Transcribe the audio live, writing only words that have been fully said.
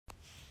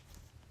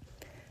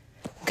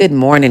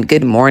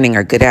good morning,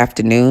 or good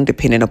afternoon,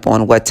 depending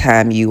upon what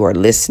time you are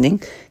listening.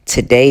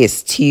 Today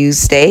is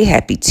Tuesday.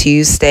 Happy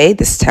Tuesday.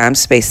 This time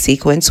space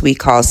sequence we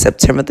call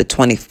September the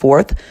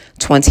 24th,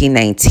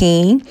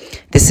 2019.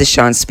 This is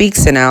Sean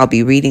Speaks, and I'll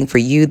be reading for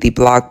you the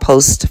blog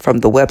post from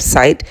the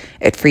website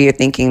at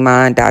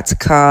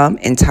freeyourthinkingmind.com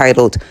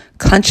entitled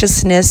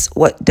Consciousness,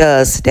 What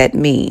Does That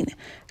Mean?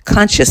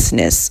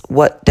 Consciousness,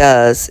 what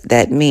does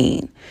that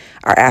mean?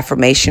 Our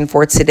affirmation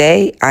for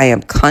today: I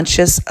am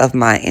conscious of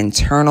my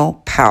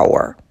internal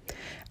power.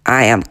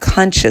 I am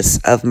conscious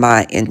of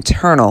my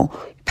internal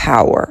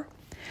power.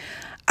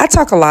 I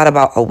talk a lot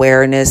about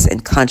awareness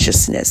and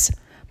consciousness,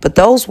 but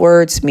those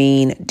words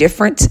mean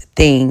different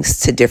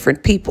things to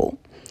different people.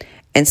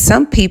 And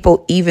some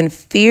people even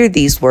fear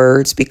these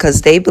words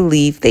because they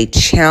believe they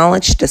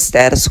challenge the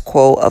status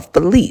quo of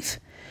belief,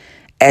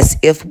 as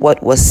if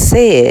what was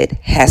said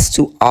has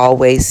to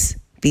always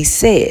be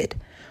said,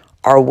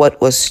 or what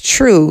was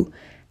true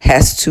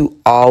has to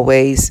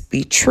always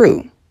be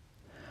true,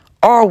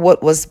 or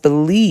what was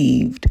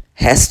believed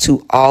has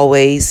to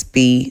always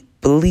be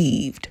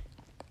believed.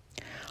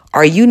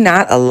 Are you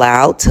not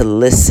allowed to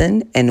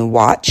listen and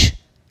watch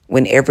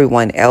when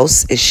everyone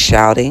else is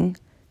shouting,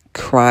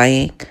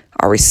 crying,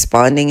 or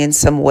responding in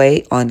some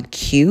way on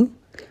cue,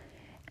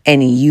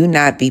 and you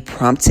not be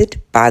prompted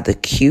by the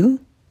cue?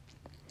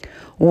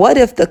 What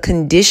if the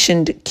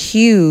conditioned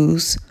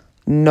cues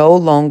no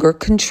longer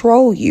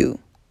control you?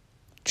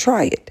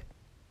 Try it.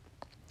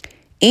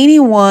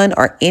 Anyone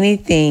or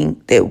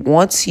anything that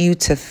wants you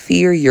to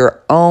fear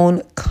your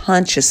own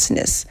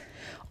consciousness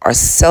or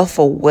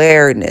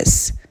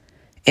self-awareness,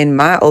 in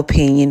my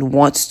opinion,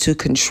 wants to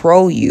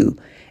control you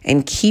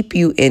and keep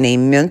you in a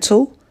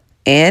mental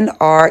and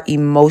or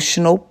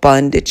emotional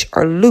bondage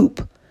or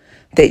loop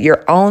that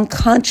your own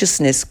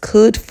consciousness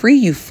could free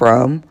you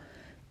from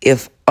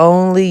if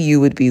only you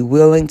would be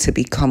willing to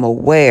become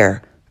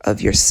aware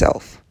of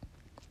yourself.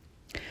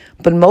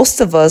 But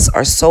most of us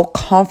are so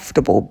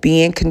comfortable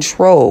being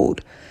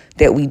controlled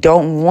that we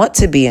don't want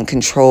to be in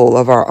control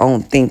of our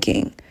own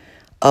thinking,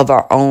 of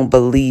our own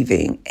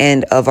believing,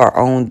 and of our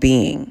own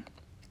being.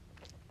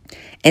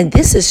 And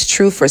this is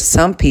true for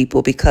some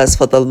people because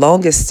for the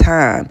longest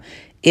time,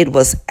 it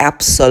was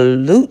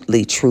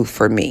absolutely true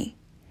for me.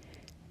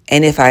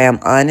 And if I am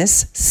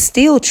honest,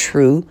 still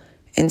true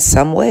in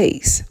some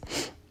ways.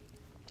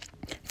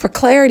 For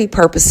clarity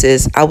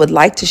purposes, I would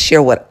like to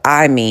share what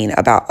I mean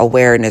about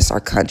awareness or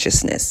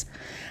consciousness.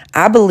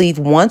 I believe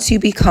once you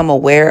become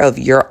aware of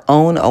your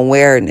own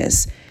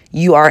awareness,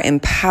 you are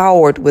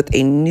empowered with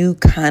a new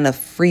kind of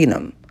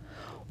freedom,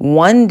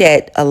 one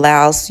that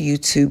allows you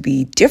to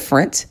be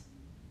different,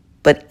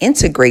 but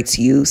integrates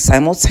you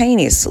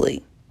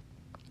simultaneously.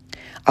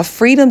 A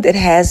freedom that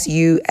has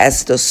you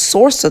as the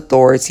source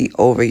authority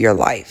over your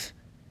life,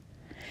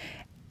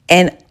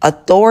 and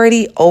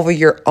authority over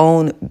your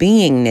own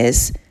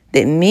beingness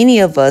that many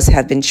of us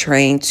have been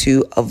trained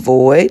to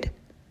avoid,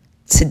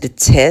 to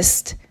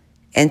detest,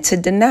 and to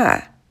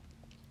deny.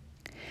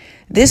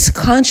 This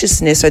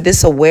consciousness or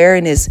this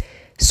awareness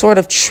sort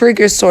of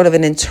triggers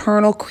an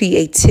internal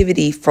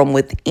creativity from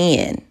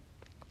within.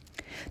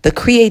 The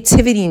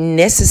creativity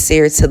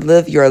necessary to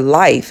live your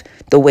life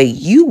the way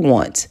you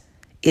want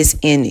is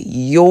in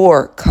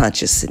your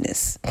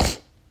consciousness.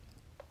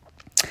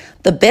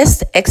 The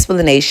best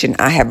explanation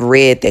I have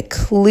read that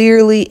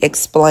clearly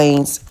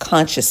explains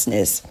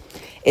consciousness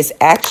is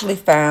actually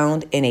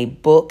found in a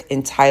book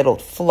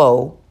entitled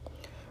Flow,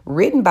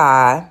 written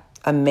by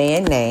a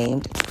man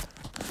named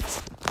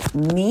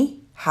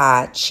Mihaly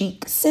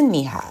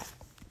Csikszentmihalyi.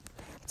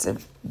 It's a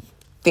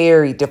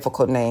very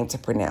difficult name to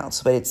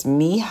pronounce, but it's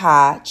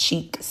Mihaly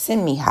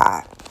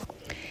Csikszentmihalyi.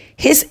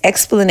 His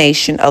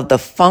explanation of the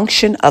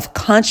function of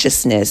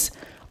consciousness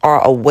or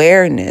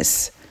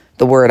awareness,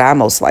 the word I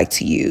most like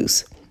to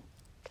use,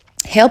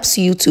 helps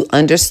you to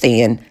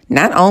understand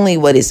not only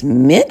what is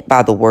meant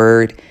by the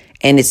word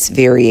and its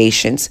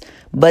variations,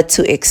 but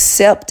to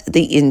accept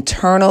the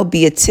internal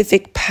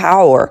beatific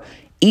power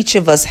each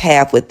of us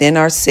have within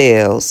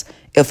ourselves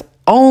if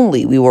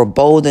only we were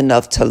bold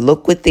enough to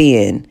look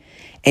within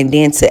and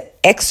then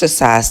to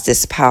exercise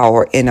this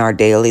power in our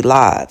daily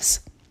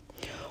lives.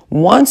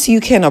 Once you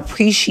can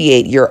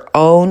appreciate your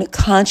own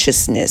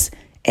consciousness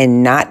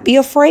and not be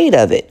afraid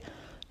of it,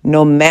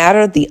 no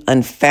matter the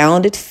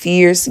unfounded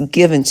fears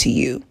given to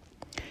you,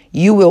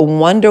 you will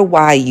wonder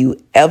why you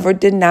ever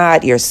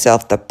denied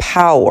yourself the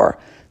power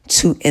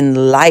to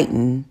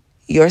enlighten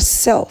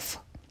yourself.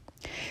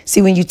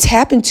 See, when you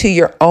tap into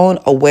your own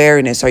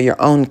awareness or your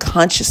own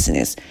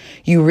consciousness,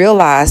 you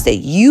realize that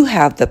you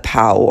have the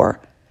power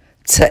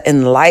to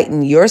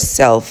enlighten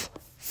yourself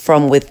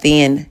from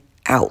within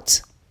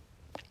out.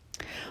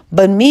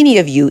 But many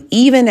of you,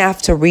 even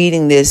after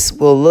reading this,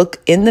 will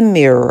look in the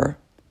mirror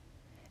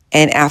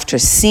and after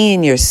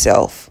seeing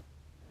yourself,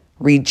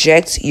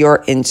 reject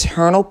your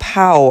internal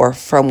power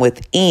from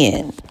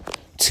within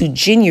to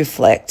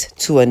genuflect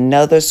to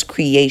another's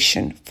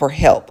creation for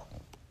help.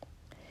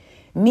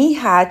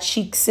 Mihaly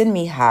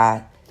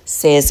Csikszentmihalyi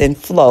says in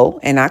Flow,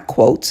 and I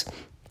quote,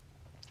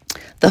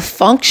 The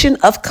function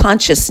of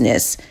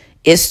consciousness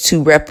is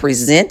to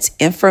represent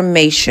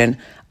information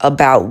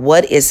about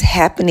what is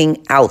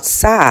happening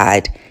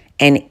outside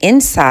and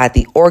inside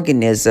the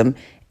organism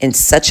in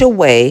such a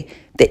way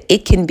that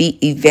it can be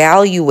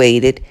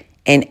evaluated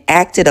and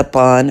acted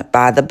upon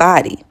by the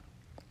body.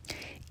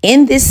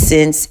 In this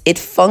sense, it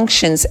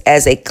functions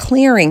as a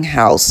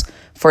clearinghouse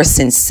for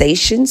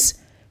sensations,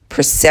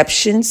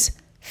 perceptions,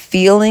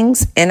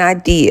 feelings, and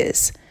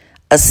ideas,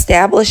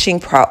 establishing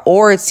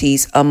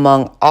priorities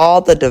among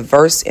all the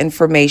diverse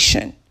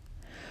information.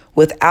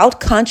 Without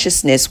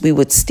consciousness, we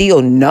would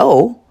still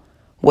know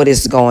what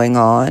is going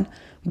on,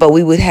 but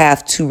we would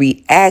have to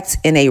react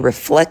in a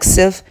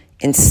reflexive,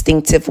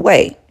 instinctive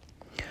way.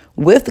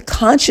 With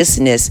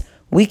consciousness,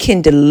 we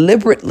can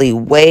deliberately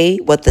weigh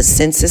what the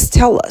senses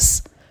tell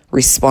us,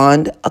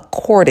 respond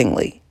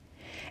accordingly.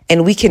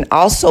 And we can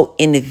also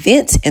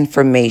invent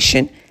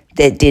information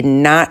that did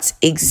not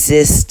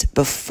exist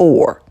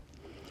before.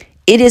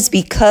 It is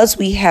because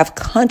we have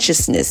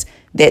consciousness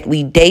that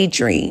we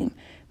daydream,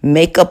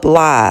 make up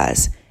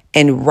lies,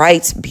 and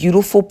write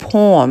beautiful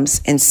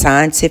poems and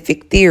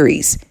scientific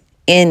theories,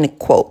 end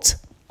quote.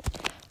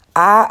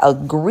 I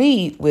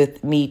agree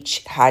with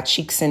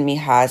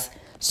Csikszentmihalyi's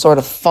sort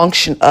of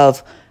function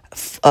of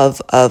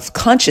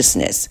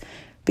consciousness,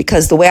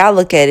 because the way I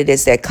look at it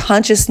is that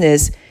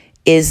consciousness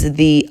is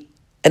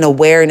an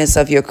awareness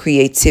of your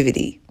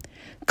creativity.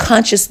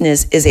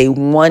 Consciousness is a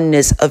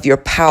oneness of your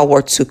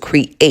power to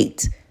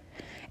create.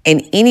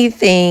 And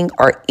anything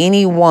or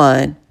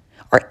anyone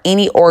or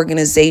any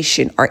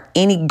organization or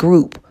any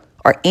group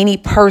or any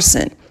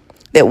person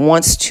that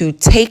wants to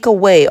take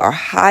away or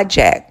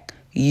hijack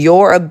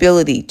your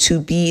ability to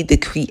be the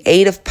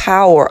creative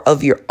power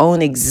of your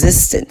own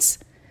existence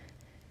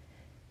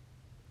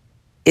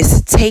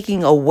is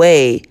taking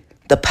away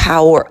the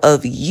power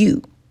of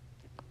you.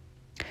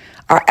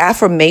 Our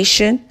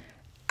affirmation: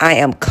 I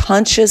am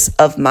conscious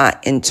of my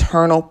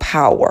internal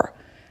power.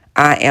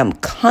 I am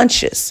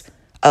conscious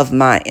of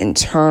my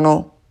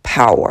internal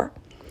power.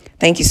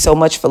 Thank you so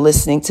much for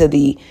listening to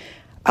the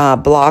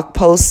blog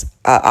post,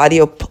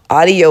 audio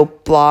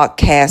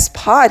blogcast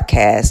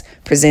podcast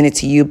presented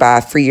to you by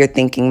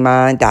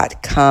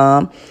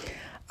freeyourthinkingmind.com.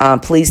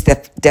 Please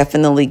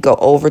definitely go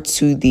over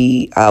to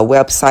the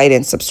website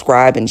and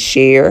subscribe and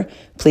share.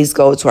 Please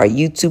go to our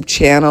YouTube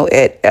channel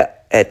at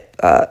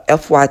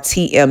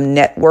FYTM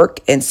Network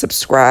and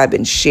subscribe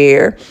and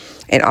share.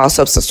 And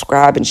also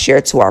subscribe and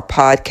share to our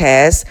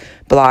blogcast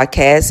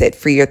at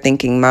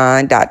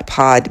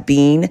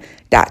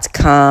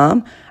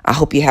freeyourthinkingmind.podbean.com. I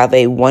hope you have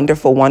a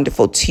wonderful,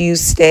 wonderful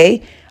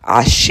Tuesday.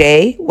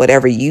 Ashe,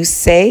 whatever you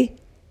say,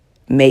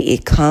 may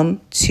it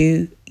come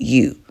to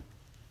you.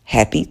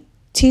 Happy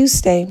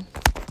Tuesday.